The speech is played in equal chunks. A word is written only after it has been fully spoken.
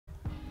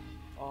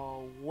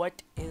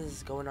What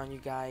is going on, you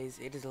guys?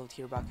 It is Lt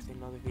here back with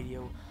another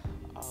video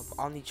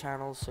on the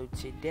channel. So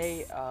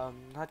today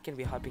not gonna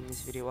be hyping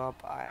this video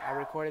up. I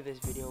recorded this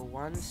video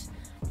once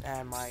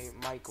and my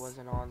mic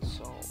wasn't on,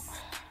 so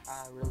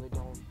I really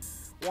don't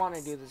want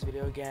to do this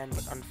video again,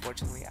 but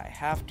unfortunately I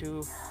have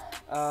to.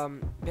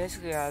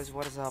 Basically, guys,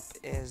 what is up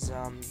is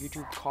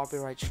YouTube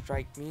copyright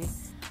strike me,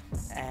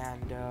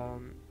 and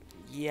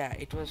yeah,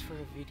 it was for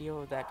a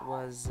video that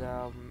was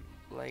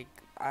like,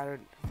 I have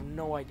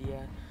no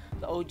idea.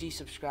 The OG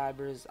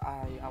subscribers,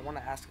 I want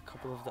to ask a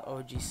couple of the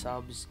OG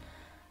subs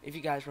if you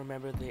guys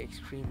remember the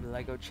extreme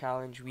Lego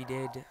challenge we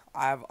did.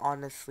 I have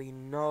honestly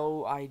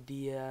no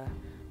idea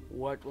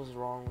what was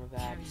wrong with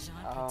that.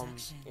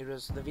 It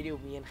was the video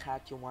me and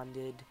Khatyawan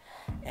did,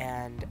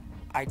 and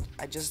I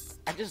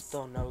just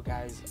don't know,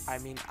 guys. I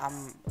mean,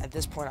 I'm at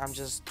this point, I'm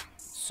just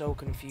so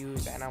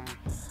confused and I'm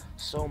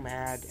so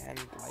mad, and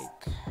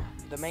like,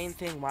 the main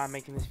thing why I'm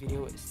making this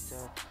video is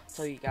to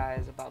tell you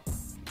guys about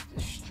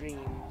the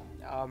stream.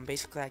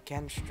 Basically, I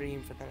can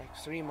stream for the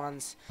next 3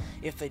 months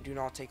if they do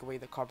not take away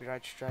the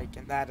copyright strike,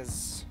 and that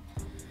is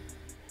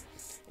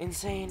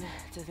insane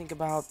to think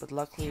about, but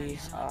luckily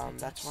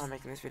that's why I'm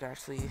making this video.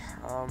 Actually,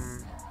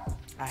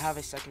 I have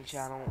a second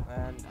channel,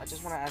 and I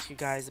just want to ask you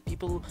guys, the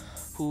people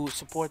who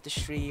support the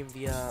stream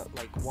via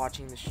like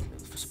watching the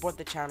support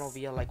the channel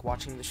via like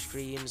watching the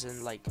streams,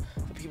 and like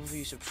the people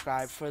who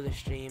subscribe for the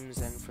streams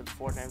and for the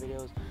Fortnite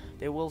videos,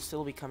 they will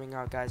still be coming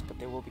out, guys, but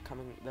they will be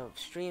coming, the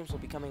streams will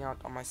be coming out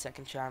on my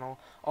second channel,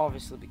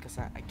 obviously, because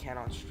I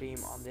cannot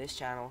stream on this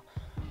channel.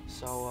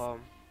 So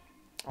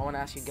I want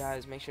to ask you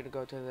guys, make sure to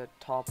go to the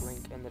top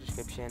link in the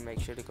description, make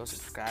sure to go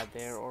subscribe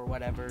there or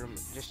whatever,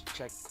 just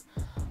check.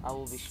 I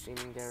will be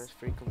streaming there as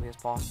frequently as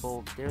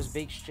possible. There's a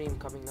big stream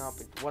coming up.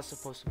 It was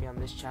supposed to be on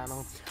this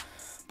channel,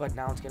 but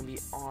now it's going to be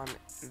on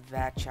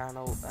that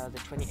channel, the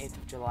 28th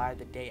of July,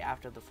 the day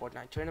after the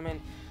Fortnite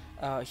tournament.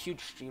 A huge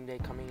stream day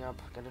coming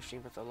up. Going to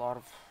stream with a lot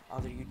of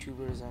other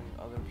YouTubers and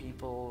other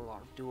people, a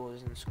lot of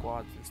duos and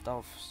squads and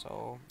stuff.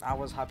 So I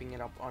was hyping it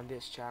up on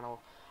this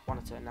channel,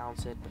 wanted to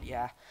announce it, but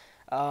yeah.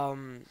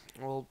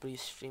 We'll be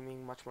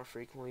streaming much more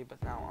frequently,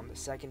 but now on the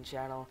second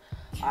channel.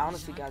 I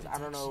honestly, guys, I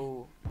don't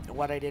know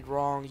what I did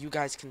wrong. You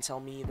guys can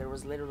tell me. There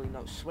was literally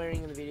no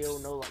swearing in the video,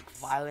 no like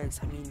violence.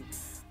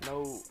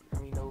 No,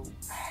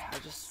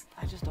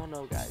 I just don't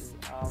know, guys.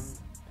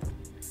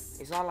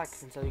 It's not like I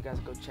can tell you guys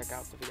to go check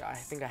out the video. I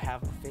think I have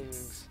the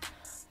things,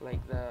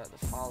 like the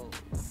file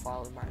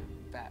in my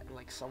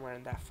like somewhere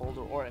in that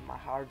folder or in my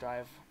hard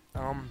drive.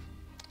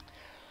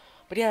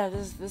 But yeah,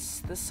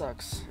 this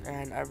sucks,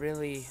 and I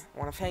really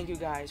want to thank you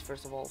guys,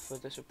 first of all, for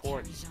the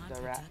support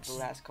the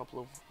last couple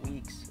of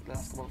weeks, the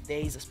last couple of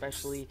days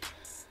especially,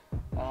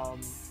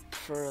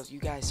 for you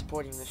guys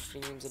supporting the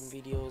streams and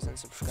videos and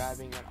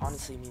subscribing. That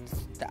honestly means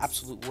the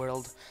absolute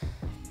world.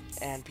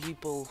 And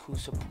people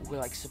who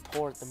like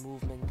support the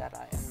movement that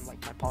I and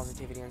like my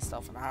positivity and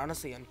stuff. And I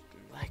honestly,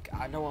 like,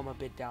 I know I'm a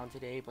bit down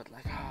today, but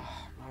like,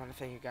 I want to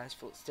thank you guys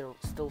for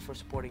still for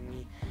supporting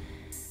me,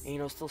 and, you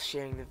know, still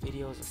sharing the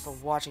videos, and still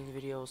watching the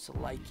videos, still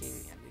liking,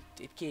 and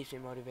it keeps me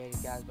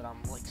motivated, guys. But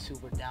I'm like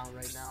super down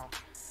right now.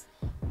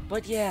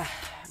 But yeah,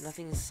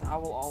 I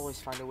will always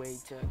find a way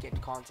to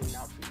get content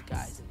out for you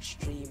guys and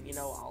stream. You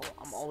know,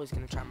 I'm always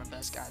gonna try my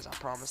best, guys. I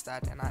promise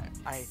that. And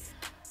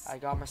I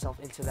got myself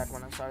into that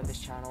when I started this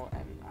channel,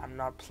 and I'm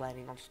not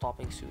planning on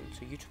stopping soon.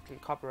 So YouTube can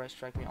copyright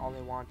strike me all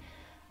they want.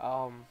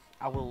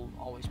 I will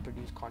always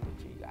produce content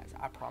for you guys,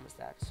 I promise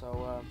that.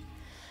 So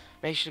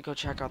make sure to go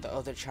check out the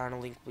other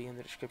channel. Link will be in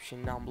the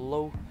description down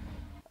below,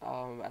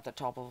 at the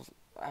top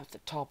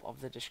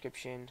of the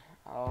description.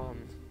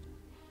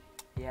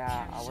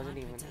 Yeah, I wasn't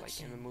even like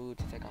in the mood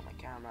to take out my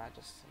camera. I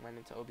just went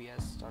into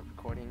OBS, started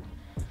recording.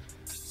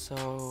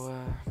 So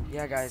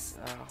yeah, guys,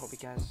 hope you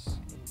guys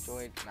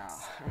enjoyed.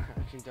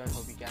 Actually, don't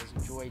hope you guys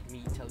enjoyed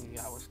me telling you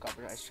I was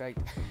copyright strike.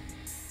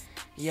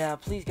 Yeah,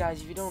 please,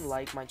 guys, if you don't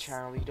like my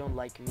channel, if you don't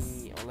like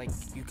me, or like,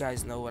 you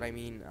guys know what I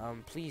mean,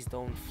 please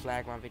don't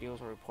flag my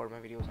videos or report my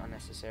videos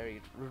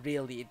unnecessary.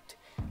 It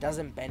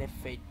doesn't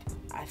benefit.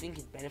 I think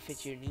it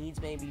benefits your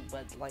needs maybe,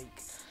 but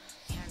like,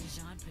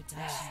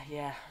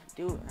 yeah,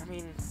 I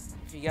mean,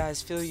 if you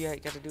guys feel you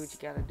gotta do what you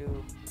gotta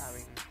do, I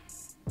mean,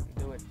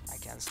 do it. I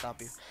can't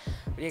stop you.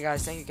 But yeah,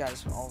 guys, thank you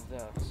guys for all of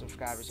the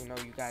subscribers. You know,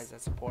 you guys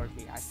that support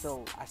me. I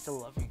still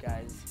love you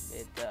guys.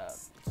 It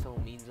still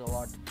means a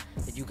lot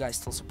that you guys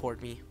still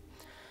support me.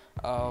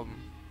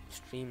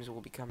 Streams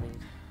will be coming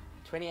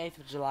 28th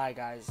of July,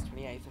 guys.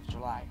 28th of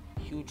July.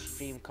 Huge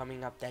stream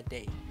coming up that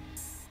day.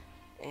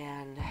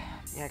 And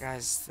yeah,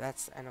 guys,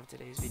 that's the end of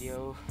today's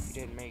video. If you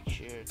did, make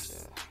sure to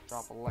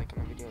drop a like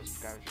on the video,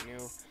 subscribe if you're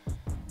new.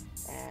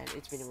 And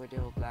it's been a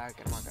video, Black,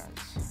 and my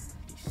guys.